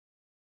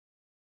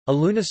A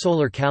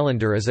lunisolar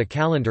calendar is a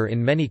calendar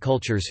in many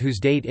cultures whose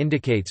date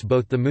indicates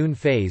both the moon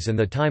phase and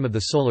the time of the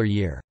solar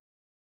year.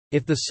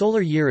 If the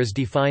solar year is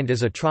defined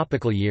as a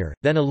tropical year,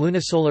 then a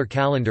lunisolar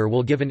calendar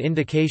will give an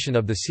indication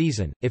of the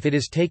season. If it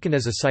is taken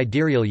as a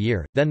sidereal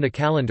year, then the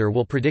calendar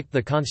will predict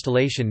the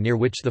constellation near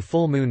which the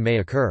full moon may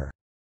occur.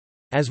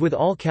 As with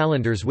all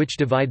calendars which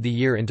divide the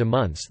year into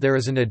months, there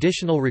is an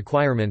additional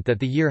requirement that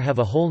the year have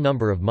a whole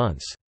number of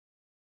months.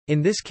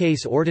 In this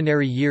case,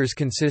 ordinary years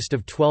consist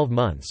of 12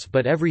 months,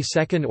 but every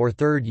second or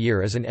third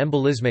year is an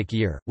embolismic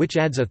year, which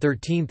adds a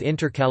 13th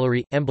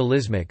intercalary,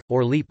 embolismic,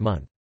 or leap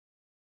month.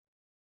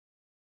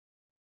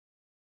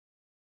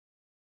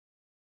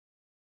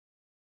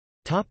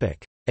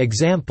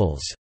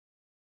 Examples: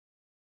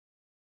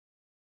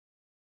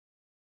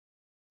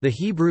 the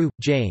Hebrew,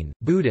 Jain,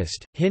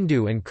 Buddhist,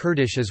 Hindu and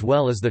Kurdish, as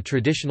well as the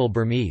traditional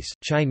Burmese,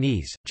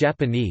 Chinese,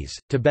 Japanese,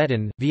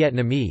 Tibetan,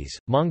 Vietnamese,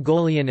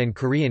 Mongolian and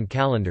Korean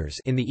calendars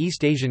in the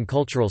East Asian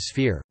cultural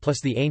sphere, plus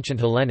the ancient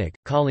Hellenic,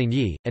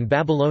 Kalinyi, and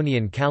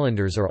Babylonian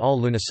calendars are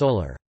all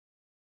lunisolar.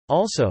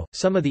 Also,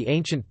 some of the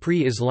ancient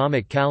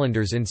pre-Islamic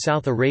calendars in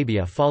South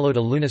Arabia followed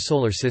a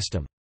lunisolar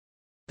system.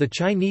 The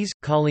Chinese,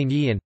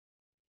 Kalinyi and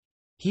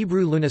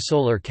Hebrew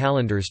lunisolar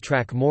calendars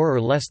track more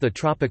or less the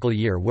tropical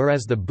year,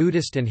 whereas the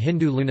Buddhist and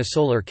Hindu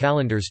lunisolar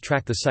calendars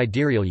track the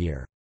sidereal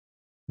year.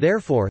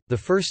 Therefore, the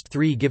first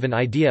three give an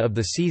idea of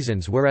the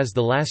seasons, whereas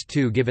the last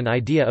two give an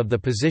idea of the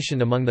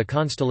position among the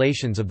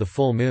constellations of the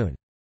full moon.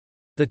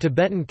 The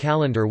Tibetan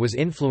calendar was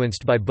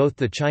influenced by both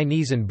the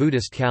Chinese and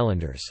Buddhist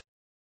calendars.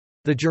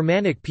 The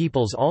Germanic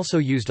peoples also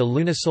used a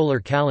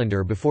lunisolar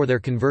calendar before their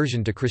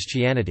conversion to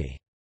Christianity.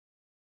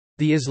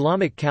 The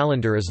Islamic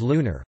calendar is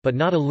lunar, but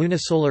not a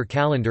lunisolar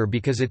calendar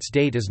because its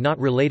date is not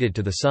related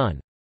to the sun.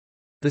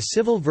 The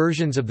civil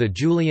versions of the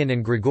Julian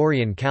and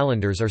Gregorian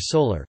calendars are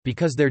solar,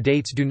 because their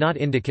dates do not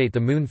indicate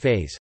the moon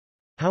phase.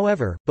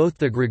 However, both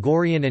the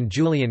Gregorian and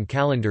Julian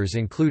calendars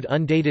include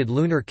undated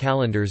lunar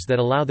calendars that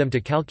allow them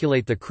to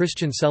calculate the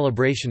Christian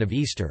celebration of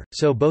Easter,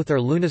 so both are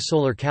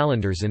lunisolar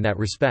calendars in that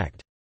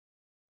respect.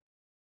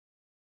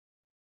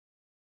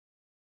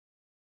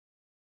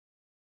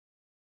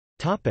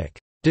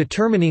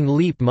 Determining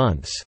leap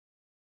months.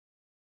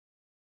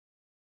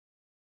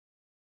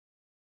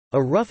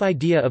 A rough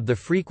idea of the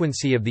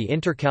frequency of the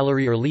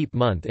intercalary or leap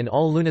month in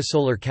all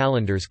lunisolar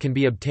calendars can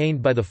be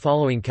obtained by the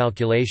following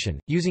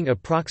calculation, using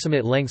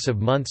approximate lengths of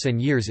months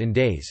and years in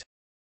days.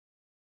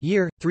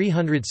 Year,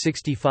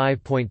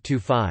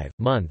 365.25,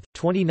 month,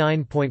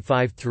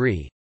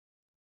 29.53.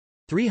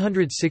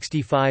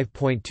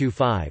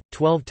 365.25,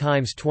 12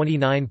 times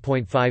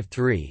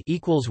 29.53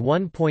 equals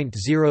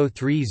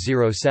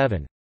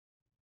 1.0307.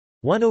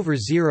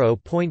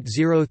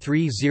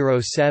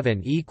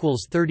 1/0.0307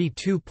 equals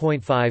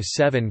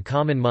 32.57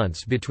 common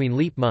months between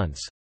leap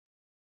months.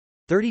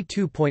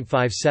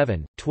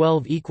 32.57,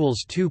 12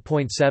 equals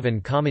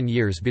 2.7 common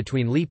years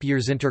between leap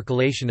years.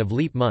 Intercalation of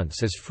leap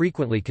months is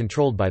frequently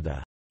controlled by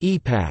the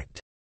epact,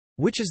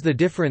 which is the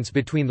difference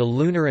between the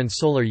lunar and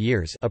solar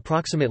years,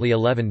 approximately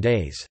 11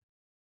 days.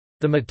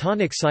 The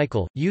Metonic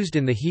cycle, used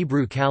in the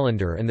Hebrew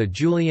calendar and the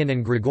Julian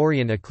and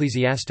Gregorian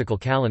ecclesiastical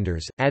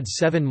calendars, adds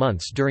 7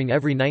 months during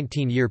every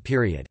 19-year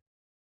period.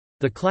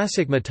 The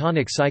classic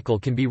Metonic cycle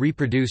can be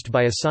reproduced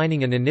by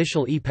assigning an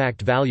initial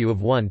epact value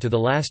of 1 to the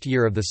last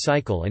year of the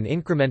cycle and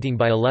incrementing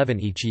by 11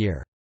 each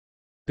year.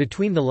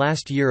 Between the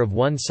last year of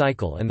one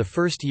cycle and the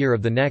first year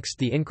of the next,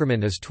 the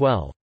increment is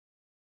 12.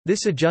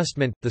 This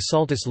adjustment, the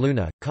saltus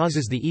luna,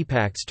 causes the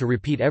epacts to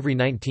repeat every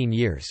 19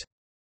 years.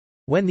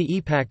 When the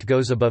epact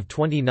goes above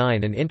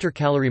 29, an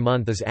intercalary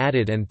month is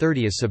added and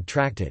 30 is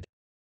subtracted.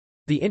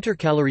 The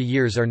intercalary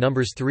years are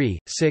numbers 3,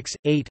 6,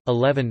 8,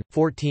 11,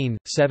 14,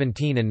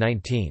 17 and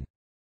 19.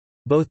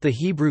 Both the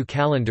Hebrew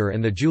calendar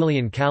and the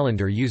Julian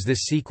calendar use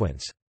this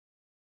sequence.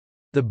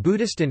 The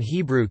Buddhist and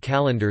Hebrew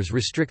calendars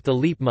restrict the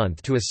leap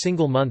month to a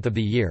single month of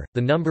the year.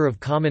 The number of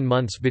common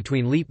months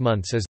between leap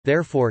months is,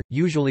 therefore,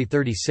 usually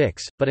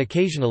 36, but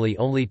occasionally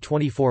only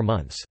 24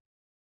 months.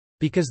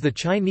 Because the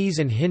Chinese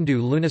and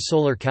Hindu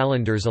lunisolar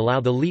calendars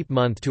allow the leap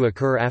month to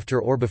occur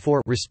after or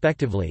before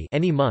respectively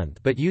any month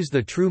but use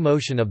the true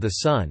motion of the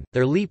sun,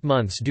 their leap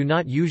months do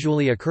not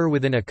usually occur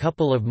within a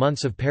couple of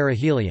months of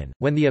perihelion,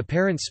 when the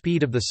apparent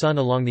speed of the sun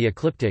along the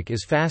ecliptic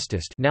is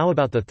fastest, now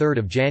about the 3rd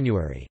of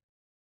January.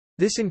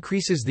 This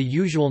increases the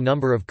usual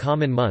number of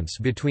common months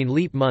between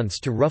leap months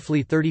to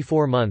roughly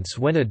 34 months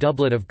when a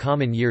doublet of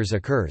common years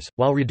occurs,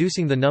 while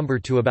reducing the number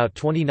to about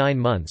 29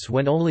 months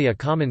when only a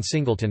common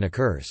singleton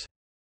occurs.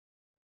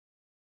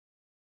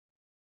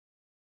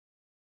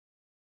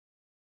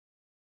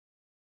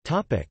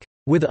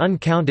 With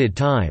uncounted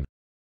time.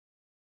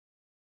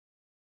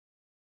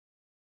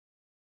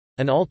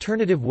 An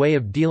alternative way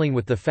of dealing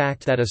with the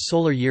fact that a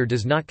solar year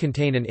does not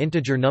contain an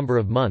integer number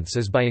of months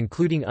is by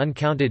including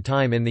uncounted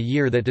time in the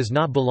year that does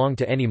not belong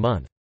to any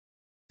month.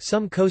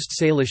 Some Coast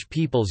Salish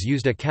peoples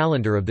used a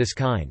calendar of this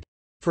kind.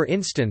 For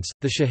instance,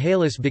 the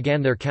Chehalis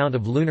began their count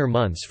of lunar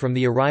months from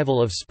the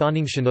arrival of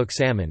spawning Chinook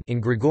salmon in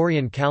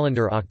Gregorian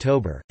calendar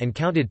October, and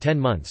counted 10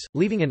 months,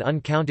 leaving an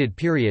uncounted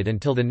period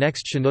until the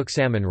next Chinook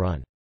salmon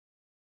run.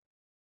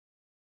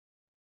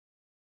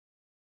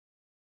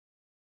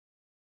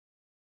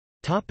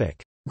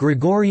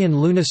 Gregorian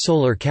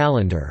lunisolar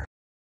calendar.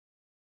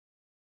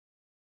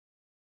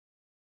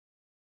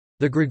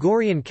 The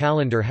Gregorian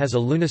calendar has a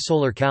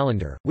lunisolar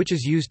calendar, which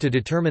is used to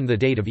determine the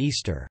date of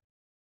Easter.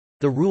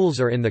 The rules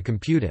are in the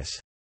computus.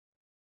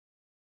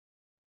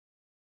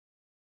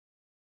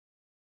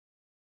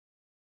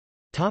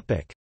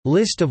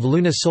 List of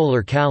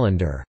lunisolar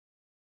calendar.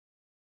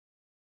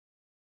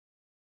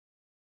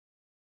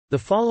 The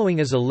following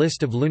is a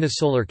list of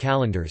lunisolar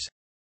calendars: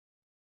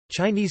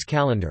 Chinese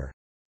calendar,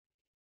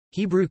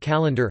 Hebrew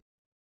calendar,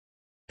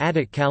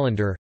 Attic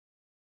calendar,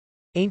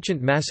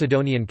 Ancient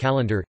Macedonian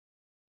calendar,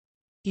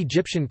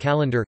 Egyptian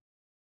calendar,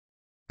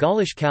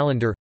 Gaulish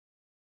calendar,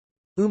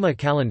 Ummah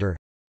calendar,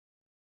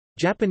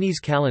 Japanese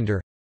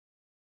calendar,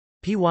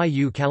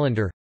 Pyu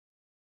calendar,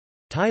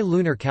 Thai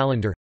lunar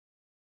calendar,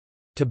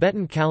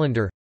 Tibetan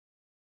calendar,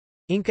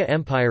 Inca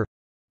Empire,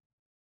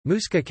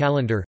 Muisca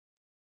calendar,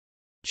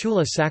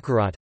 Chula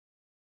Sakharat,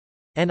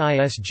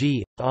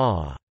 NISG,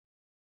 AH.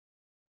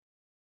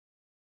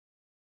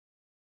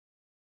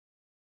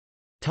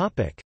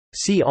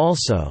 See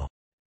also: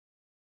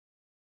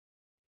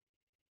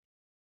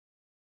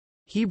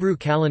 Hebrew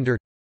calendar,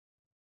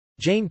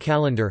 Jain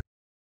calendar,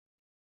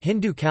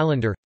 Hindu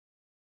calendar,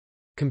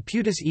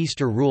 Computus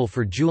Easter rule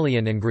for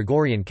Julian and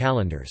Gregorian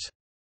calendars.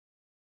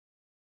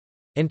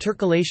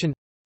 Intercalation,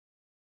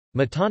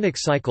 Metonic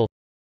cycle,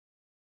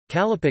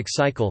 Callippic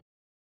cycle,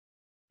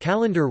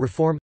 Calendar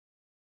reform,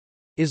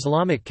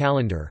 Islamic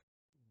calendar,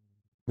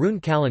 Rune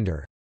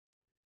calendar,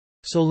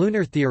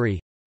 Solunar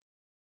theory,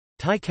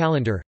 Thai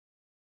calendar.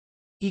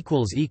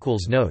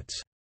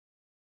 Notes